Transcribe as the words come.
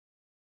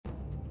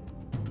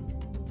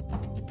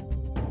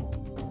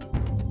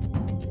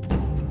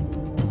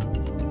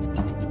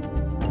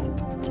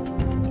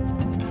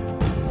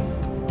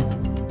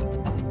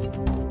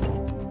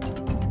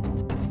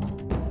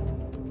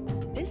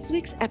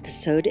week's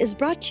episode is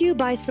brought to you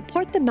by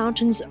Support the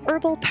Mountains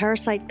Herbal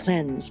Parasite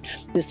Cleanse.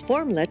 This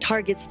formula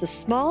targets the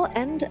small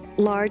and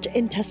large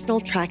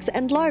intestinal tracts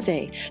and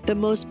larvae, the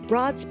most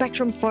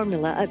broad-spectrum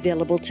formula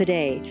available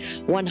today.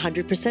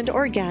 100%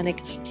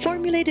 organic,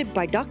 formulated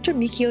by Dr.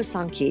 Mikio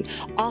Sankey,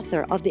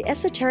 author of the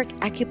Esoteric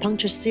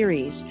Acupuncture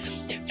series.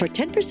 For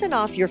 10%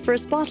 off your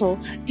first bottle,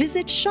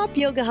 visit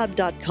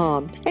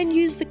shopyogahub.com and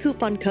use the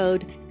coupon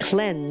code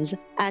CLEANSE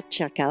at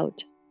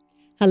checkout.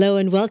 Hello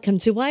and welcome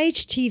to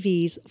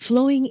YHTV's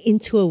Flowing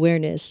into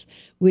Awareness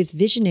with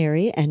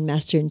visionary and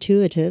master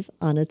intuitive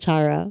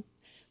Anatara.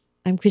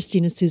 I'm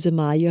Christina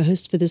Suzuma, your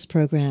host for this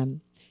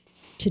program.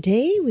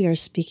 Today we are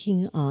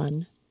speaking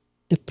on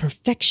the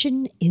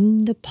perfection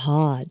in the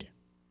pod.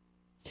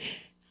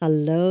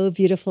 Hello,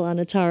 beautiful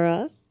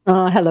Anatara.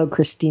 Hello,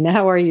 Christina.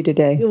 How are you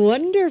today?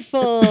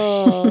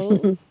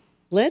 Wonderful.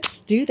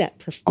 Let's do that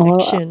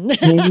perfection.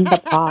 In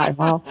the pod.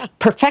 Well,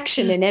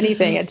 perfection in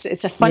anything.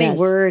 It's a funny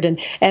word.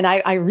 And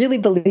I really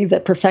believe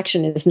that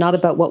perfection is not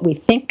about what we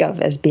think of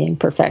as being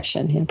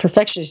perfection. And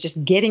perfection is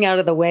just getting out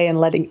of the way and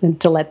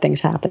let things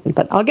happen.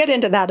 But I'll get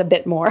into that a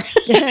bit more.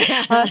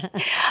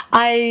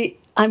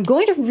 I'm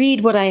going to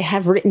read what I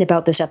have written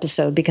about this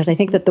episode because I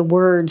think that the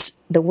words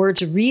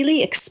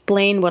really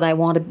explain what I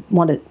want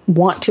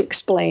to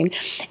explain,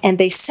 and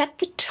they set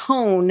the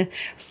tone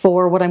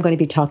for what I'm going to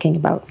be talking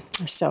about.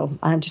 So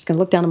I'm just going to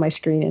look down on my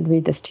screen and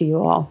read this to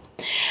you all.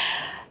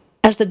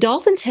 As the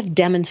dolphins have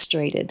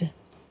demonstrated,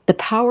 the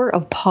power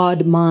of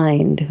pod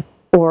mind,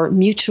 or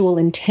mutual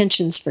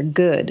intentions for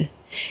good,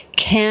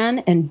 can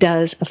and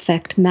does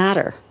affect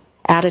matter,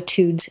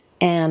 attitudes,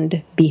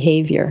 and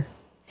behavior.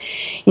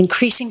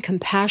 Increasing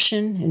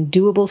compassion and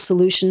doable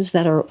solutions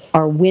that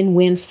are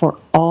win-win for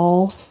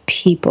all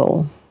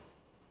people,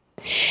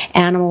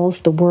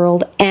 animals, the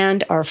world,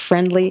 and our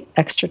friendly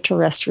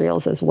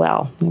extraterrestrials as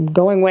well. I'm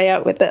going way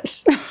out with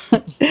this.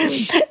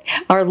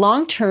 Our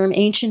long-term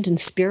ancient and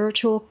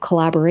spiritual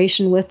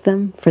collaboration with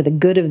them for the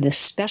good of this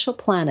special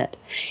planet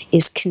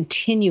is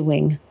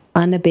continuing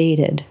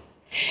unabated.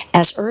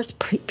 As Earth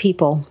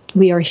people,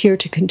 we are here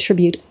to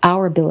contribute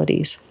our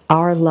abilities,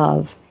 our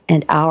love,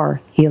 and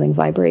our healing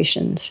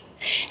vibrations.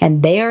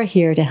 And they are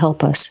here to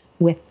help us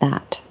with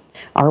that.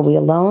 Are we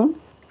alone?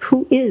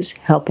 Who is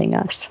helping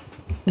us?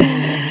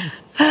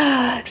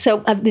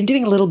 So I've been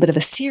doing a little bit of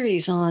a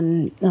series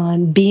on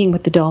being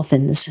with the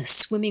dolphins,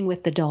 swimming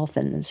with the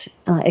dolphins,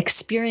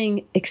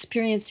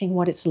 experiencing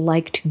what it's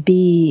like to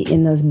be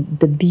in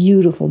the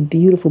beautiful,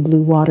 beautiful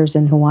blue waters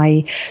in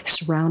Hawaii,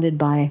 surrounded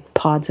by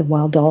pods of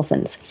wild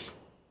dolphins.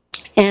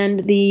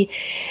 And the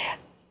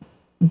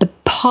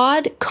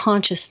pod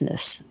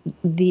consciousness,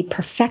 the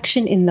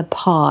perfection in the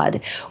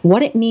pod,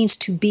 what it means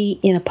to be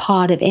in a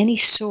pod of any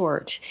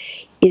sort,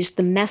 is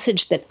the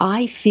message that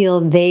I feel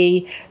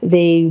they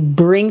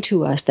bring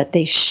to us, that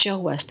they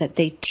show us, that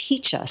they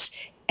teach us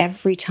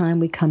every time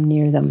we come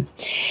near them.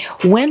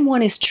 When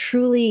one is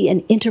truly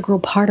an integral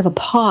part of a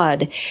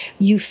pod,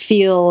 you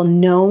feel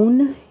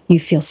known, you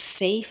feel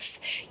safe,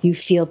 you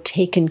feel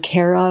taken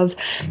care of.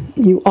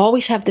 You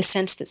always have the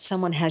sense that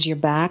someone has your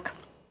back.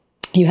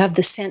 You have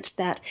the sense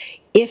that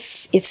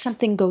if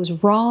something goes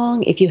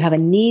wrong, if you have a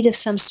need of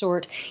some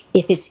sort,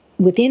 if it's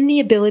within the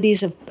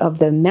abilities of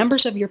the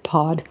members of your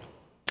pod,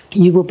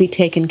 you will be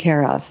taken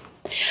care of.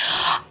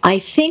 I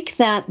think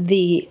that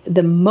the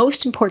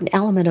most important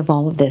element of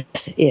all of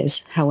this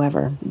is,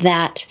 however,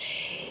 that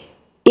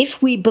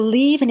if we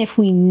believe and if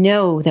we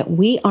know that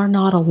we are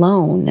not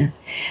alone,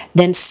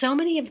 then so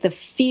many of the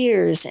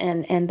fears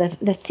and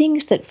the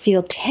things that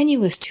feel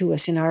tenuous to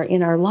us in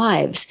our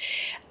lives,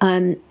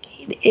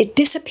 it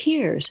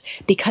disappears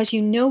because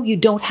you know you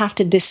don't have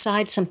to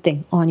decide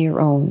something on your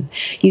own.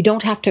 You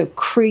don't have to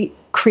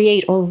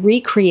create or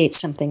recreate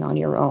something on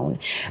your own,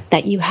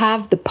 that you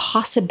have the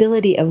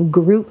possibility of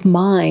group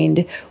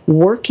mind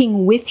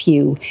working with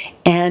you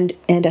and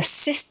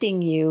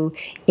assisting you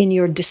in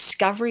your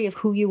discovery of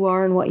who you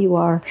are and what you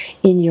are,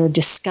 in your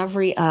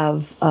discovery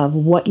of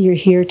what you're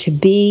here to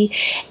be,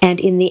 and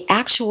in the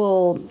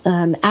actual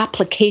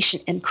application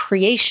and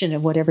creation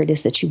of whatever it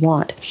is that you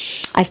want.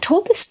 I've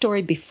told this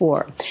story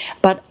before,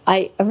 but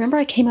I remember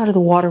I came out of the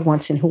water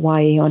once in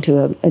Hawaii onto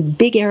a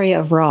big area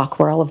of rock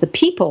where all of the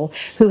people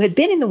who had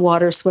been in the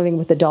water swimming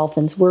with the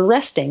dolphins were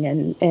resting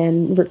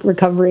and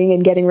recovering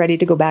and getting ready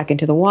to go back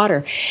into the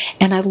water.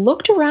 And I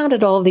looked around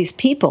at all of these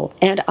people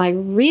and I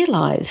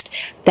realized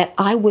that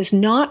I was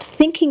not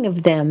thinking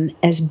of them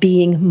as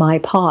being my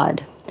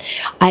pod.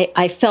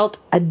 I felt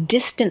a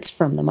distance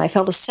from them. I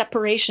felt a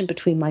separation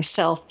between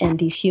myself and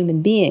these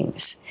human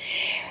beings,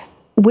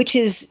 which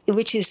is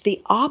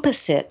the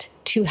opposite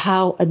to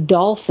how a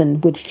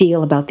dolphin would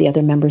feel about the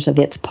other members of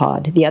its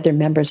pod, the other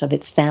members of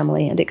its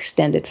family and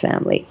extended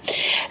family.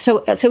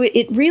 So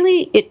it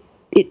really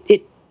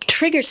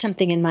triggered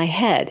something in my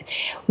head,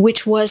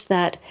 which was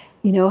that,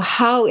 you know,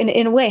 how,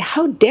 in a way,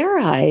 how dare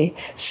I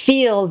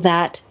feel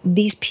that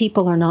these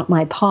people are not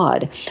my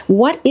pod?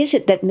 What is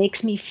it that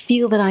makes me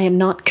feel that I am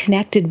not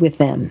connected with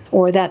them,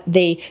 or that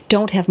they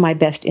don't have my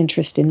best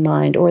interest in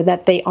mind, or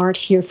that they aren't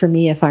here for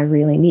me if I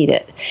really need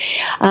it?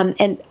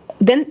 And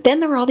then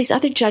there were all these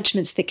other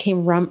judgments that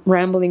came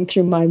rambling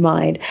through my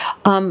mind.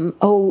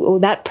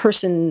 That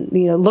person,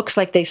 looks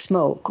like they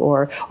smoke,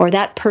 or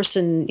that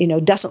person,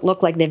 doesn't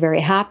look like they're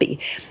very happy.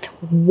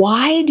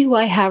 Why do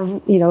I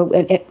have,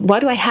 and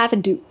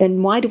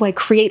why do I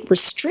create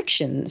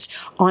restrictions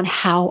on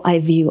how I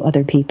view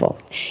other people?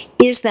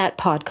 Is that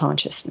pod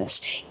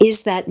consciousness?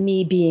 Is that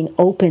me being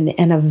open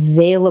and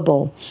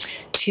available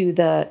to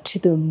the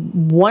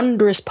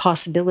wondrous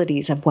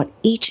possibilities of what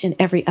each and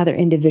every other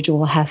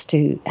individual has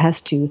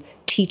to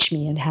teach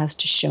me and has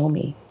to show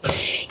me?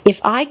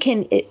 If I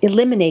can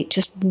eliminate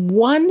just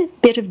one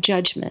bit of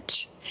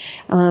judgment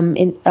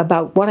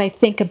about what I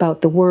think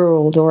about the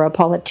world, or a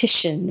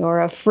politician,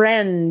 or a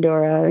friend,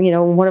 or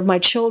one of my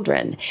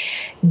children,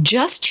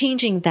 just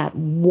changing that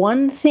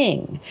one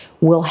thing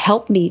will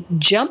help me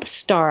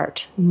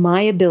jumpstart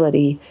my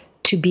ability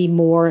to be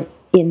more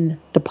in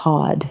the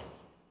pod.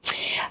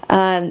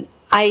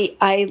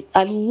 I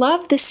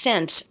love the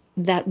sense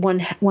that one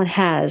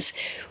has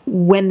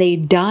when they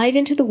dive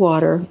into the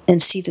water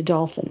and see the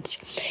dolphins.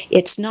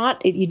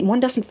 One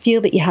doesn't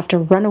feel that you have to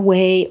run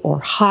away or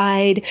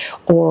hide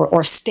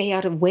or stay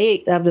out of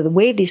the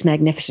way of these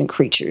magnificent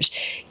creatures.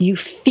 You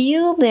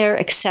feel their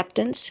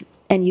acceptance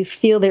and you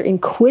feel their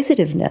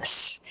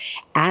inquisitiveness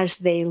as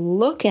they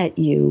look at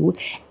you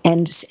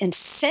and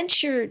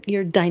sense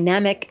your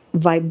dynamic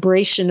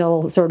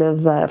vibrational sort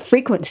of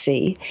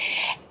frequency,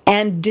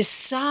 and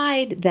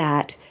decide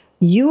that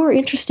you are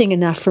interesting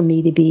enough for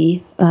me to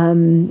be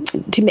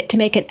to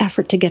make an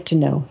effort to get to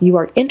know. You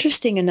are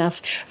interesting enough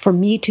for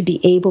me to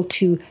be able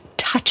to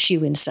touch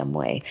you in some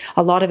way.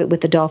 A lot of it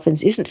with the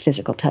dolphins isn't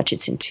physical touch,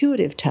 it's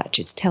intuitive touch,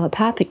 it's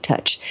telepathic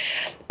touch.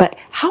 But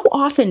how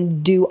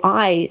often do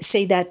I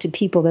say that to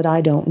people that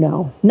I don't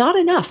know? Not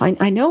enough.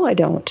 I know I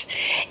don't.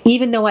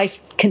 Even though I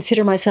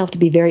consider myself to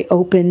be very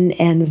open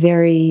and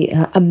very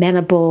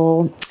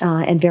amenable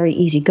and very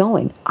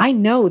easygoing, I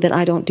know that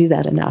I don't do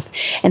that enough.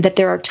 And that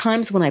there are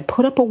times when I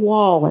put up a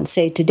wall and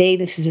say, today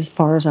this is as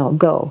far as I'll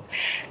go.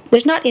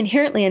 There's not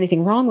inherently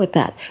anything wrong with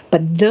that.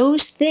 But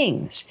those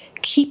things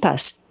keep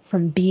us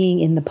from being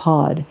in the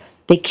pod.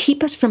 They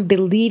keep us from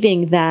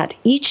believing that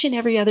each and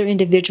every other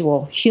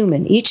individual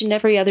human, each and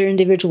every other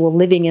individual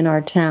living in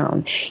our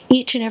town,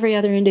 each and every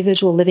other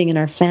individual living in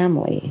our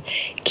family,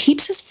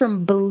 keeps us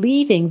from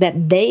believing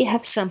that they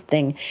have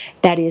something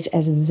that is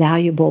as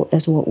valuable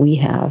as what we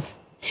have.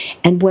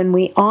 And when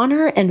we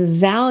honor and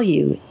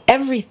value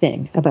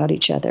everything about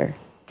each other,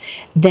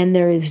 then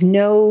there's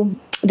no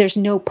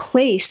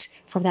place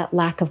for that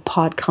lack of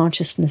pod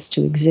consciousness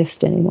to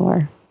exist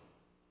anymore.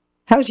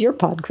 How's your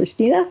pod,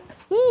 Christina?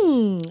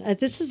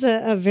 This is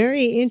a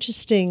very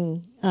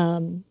interesting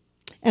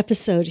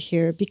episode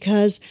here,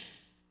 because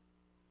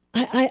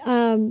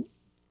I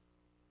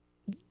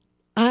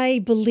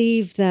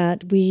believe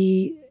that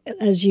we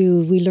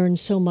learn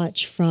so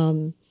much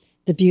from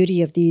the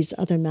beauty of these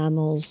other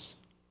mammals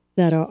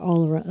that are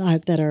all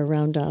around, that are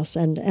around us,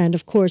 and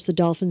of course the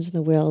dolphins and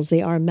the whales.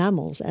 They are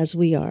mammals as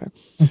we are,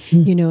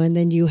 and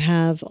then you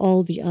have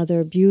all the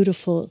other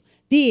beautiful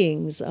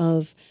beings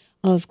of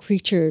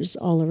creatures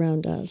all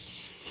around us.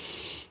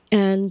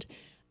 And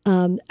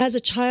as a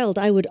child,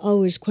 I would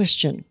always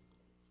question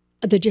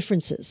the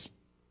differences.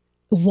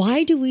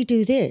 Why do we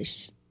do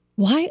this?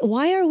 Why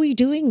are we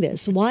doing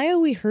this? Why are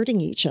we hurting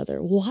each other?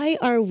 Why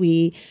are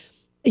we,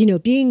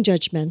 being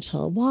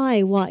judgmental?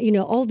 Why,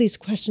 all these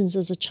questions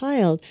as a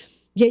child.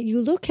 Yet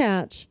you look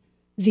at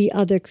the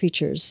other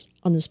creatures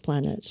on this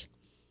planet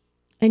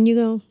and you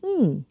go,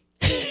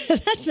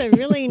 that's a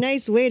really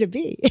nice way to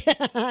be,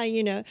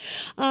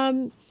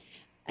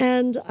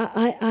 And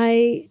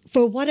I,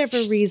 for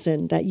whatever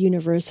reason, that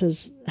universe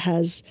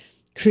has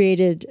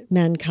created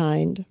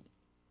mankind,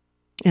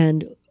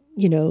 and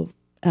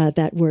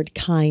that word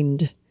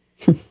 "kind"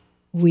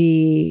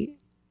 we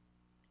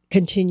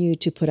continue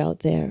to put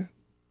out there,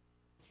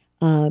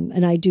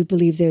 and I do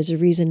believe there's a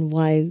reason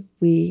why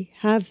we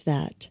have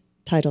that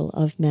title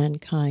of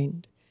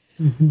mankind.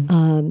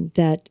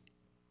 That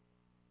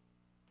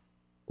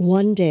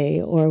one day,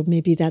 or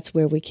maybe that's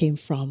where we came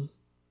from.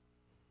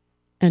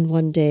 And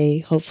one day,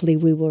 hopefully,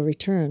 we will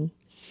return.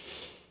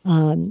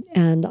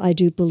 And I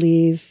do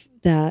believe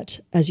that,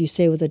 as you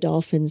say with the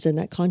dolphins and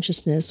that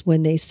consciousness,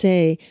 when they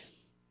say,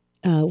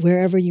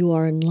 wherever you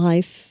are in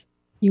life,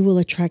 you will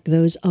attract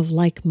those of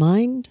like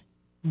mind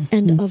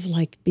and of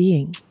like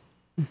being.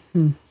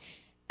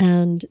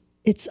 And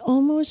it's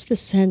almost the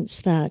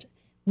sense that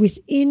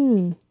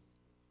within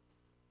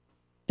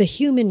the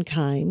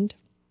humankind,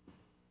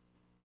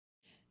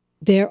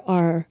 there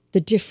are the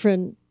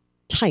different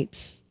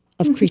types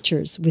of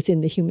creatures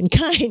within the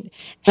humankind.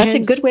 That's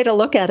hence, a good way to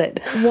look at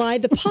it. Why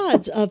the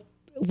pods of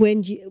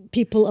when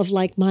people of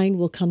like mind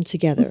will come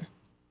together,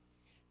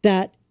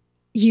 that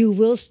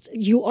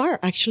you are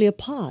actually a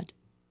pod.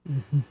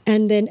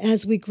 And then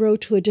as we grow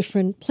to a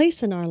different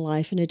place in our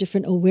life and a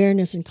different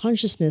awareness and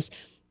consciousness,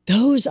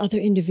 those other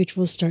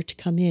individuals start to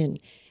come in.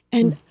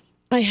 And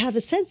I have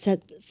a sense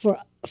that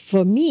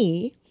for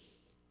me,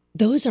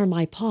 those are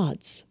my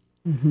pods.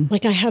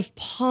 Like I have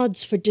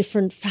pods for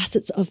different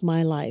facets of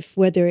my life,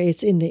 whether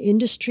it's in the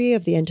industry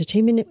of the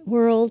entertainment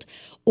world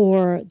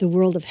or the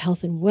world of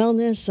health and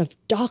wellness, of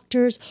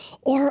doctors,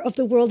 or of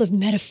the world of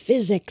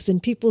metaphysics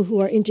and people who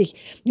are into,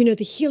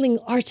 the healing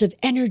arts of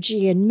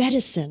energy and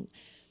medicine.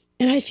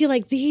 And I feel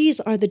like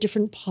these are the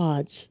different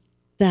pods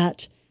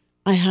that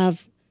I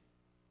have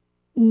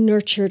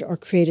nurtured or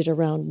created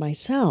around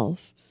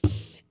myself.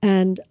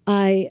 And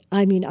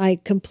I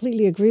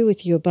completely agree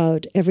with you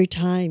about every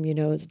time,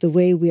 the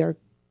way we are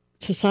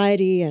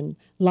society and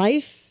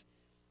life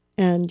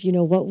and,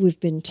 what we've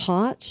been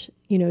taught,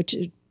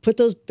 to put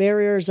those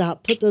barriers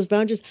up, put those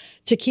boundaries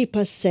to keep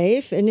us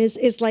safe. And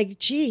it's like,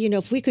 gee,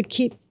 if we could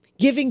keep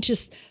giving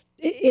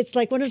it's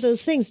like one of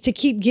those things to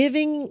keep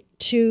giving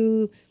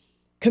to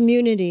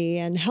community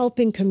and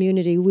helping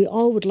community, we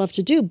all would love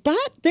to do.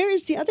 But there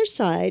is the other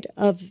side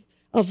of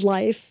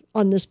life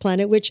on this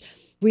planet, which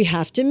we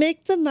have to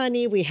make the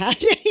money. We have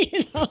to,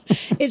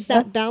 it's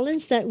that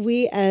balance that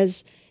we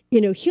as,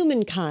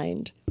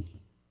 humankind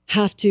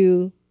have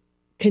to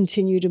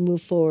continue to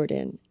move forward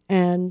in.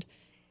 And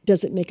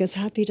does it make us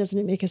happy? Doesn't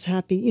it make us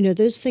happy?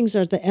 Those things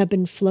are the ebb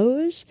and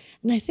flows.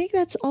 And I think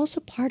that's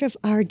also part of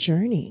our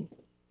journey.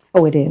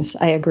 Oh, it is.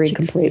 I agree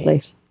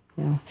completely.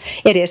 Yeah,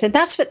 it is. And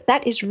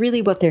that is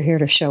really what they're here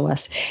to show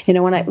us.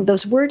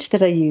 Those words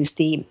that I use,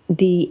 the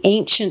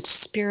ancient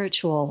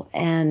spiritual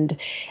and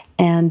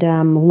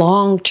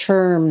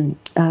long-term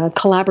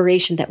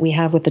collaboration that we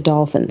have with the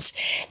dolphins,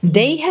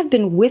 they have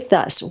been with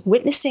us,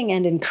 witnessing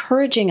and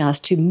encouraging us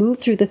to move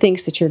through the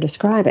things that you're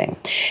describing.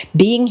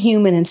 Being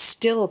human and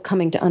still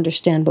coming to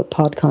understand what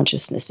pod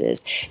consciousness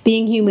is.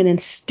 Being human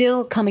and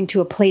still coming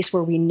to a place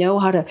where we know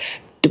how to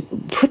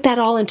put that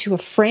all into a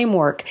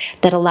framework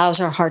that allows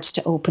our hearts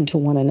to open to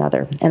one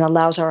another and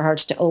allows our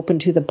hearts to open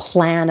to the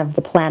plan of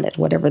the planet,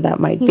 whatever that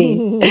might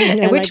be.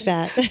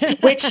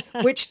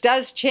 which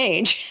does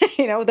change,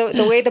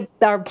 the way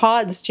our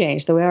pods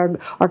change, the way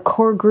our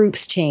core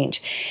groups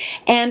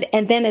change. And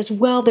then as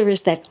well, there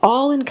is that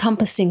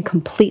all-encompassing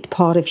complete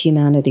pod of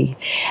humanity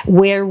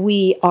where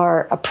we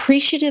are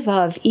appreciative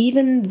of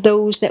even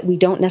those that we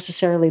don't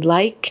necessarily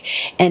like,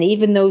 and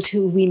even those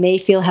who we may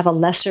feel have a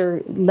less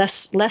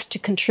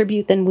to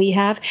contribute than we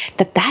have,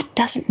 that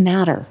doesn't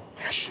matter.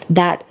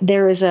 That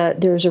there is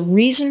a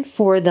reason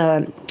for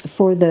the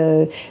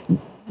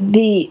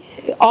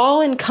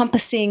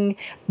all-encompassing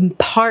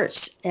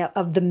parts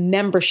of the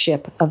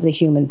membership of the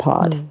human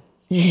pod.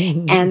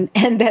 And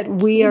that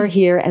we are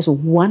here as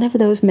one of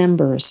those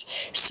members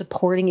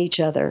supporting each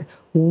other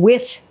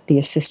with the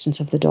assistance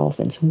of the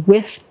dolphins,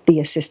 with the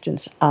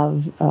assistance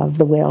of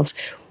the whales,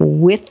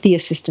 with the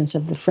assistance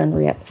of the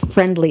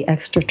friendly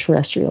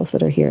extraterrestrials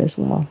that are here as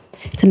well.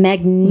 It's a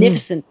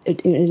magnificent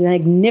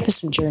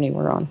journey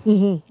we're on.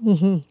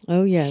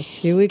 Oh, yes.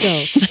 Here we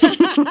go.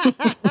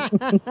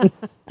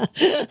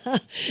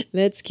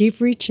 Let's keep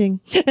reaching.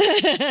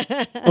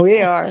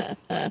 We are.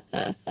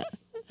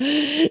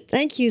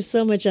 Thank you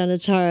so much,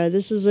 Anatara.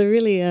 This is a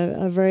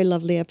very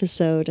lovely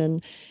episode,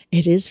 and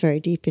it is very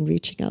deep in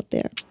reaching out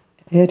there.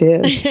 It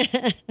is.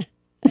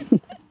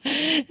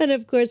 And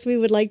of course, we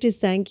would like to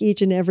thank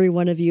each and every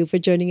one of you for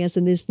joining us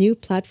in this new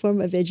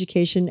platform of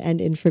education and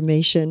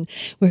information.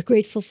 We're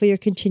grateful for your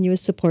continuous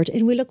support,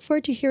 and we look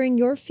forward to hearing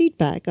your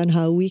feedback on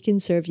how we can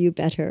serve you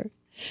better.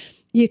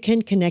 You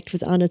can connect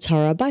with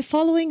Anatara by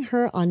following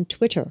her on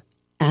Twitter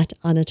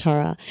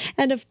 @Anatara,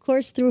 and of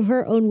course through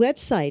her own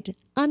website,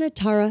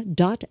 anatara.ca.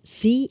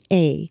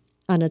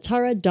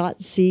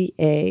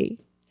 Anatara.ca.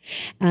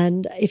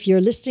 And if you're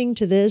listening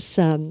to this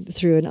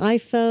through an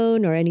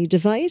iPhone or any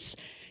device,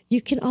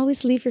 you can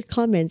always leave your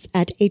comments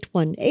at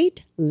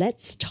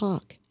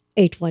 818-LETS-TALK.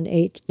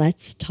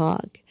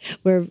 818-LETS-TALK.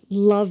 We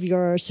love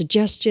your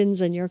suggestions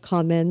and your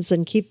comments,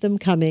 and keep them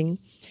coming.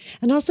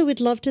 And also,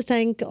 we'd love to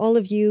thank all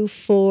of you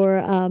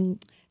for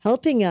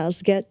helping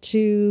us get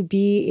to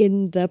be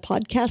in the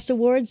Podcast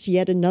Awards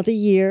yet another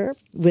year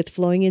with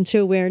Flowing into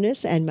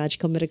Awareness and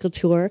Magical Medical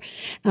Tour.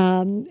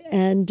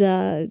 And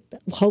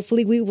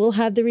hopefully we will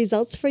have the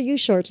results for you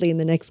shortly in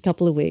the next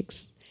couple of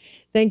weeks.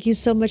 Thank you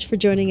so much for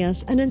joining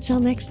us. And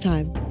until next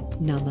time,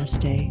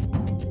 namaste.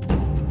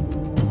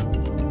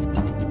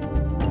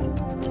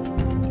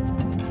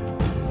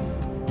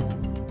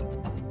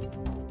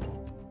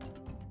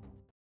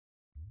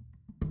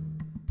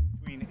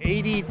 Between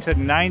 80 to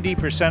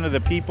 90% of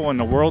the people in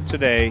the world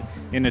today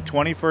in the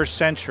 21st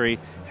century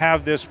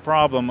have this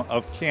problem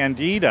of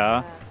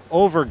candida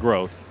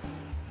overgrowth.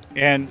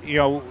 And,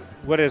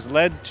 what has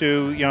led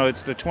to,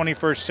 it's the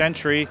 21st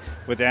century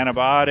with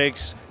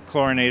antibiotics,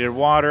 chlorinated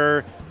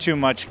water, too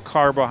much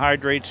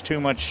carbohydrates,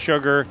 too much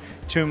sugar,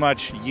 too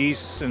much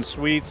yeasts and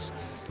sweets,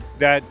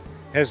 that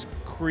has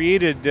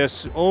created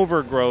this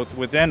overgrowth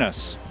within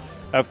us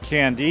of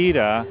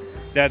candida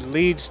that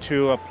leads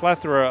to a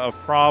plethora of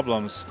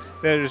problems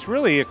that is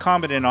really a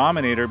common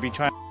denominator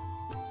between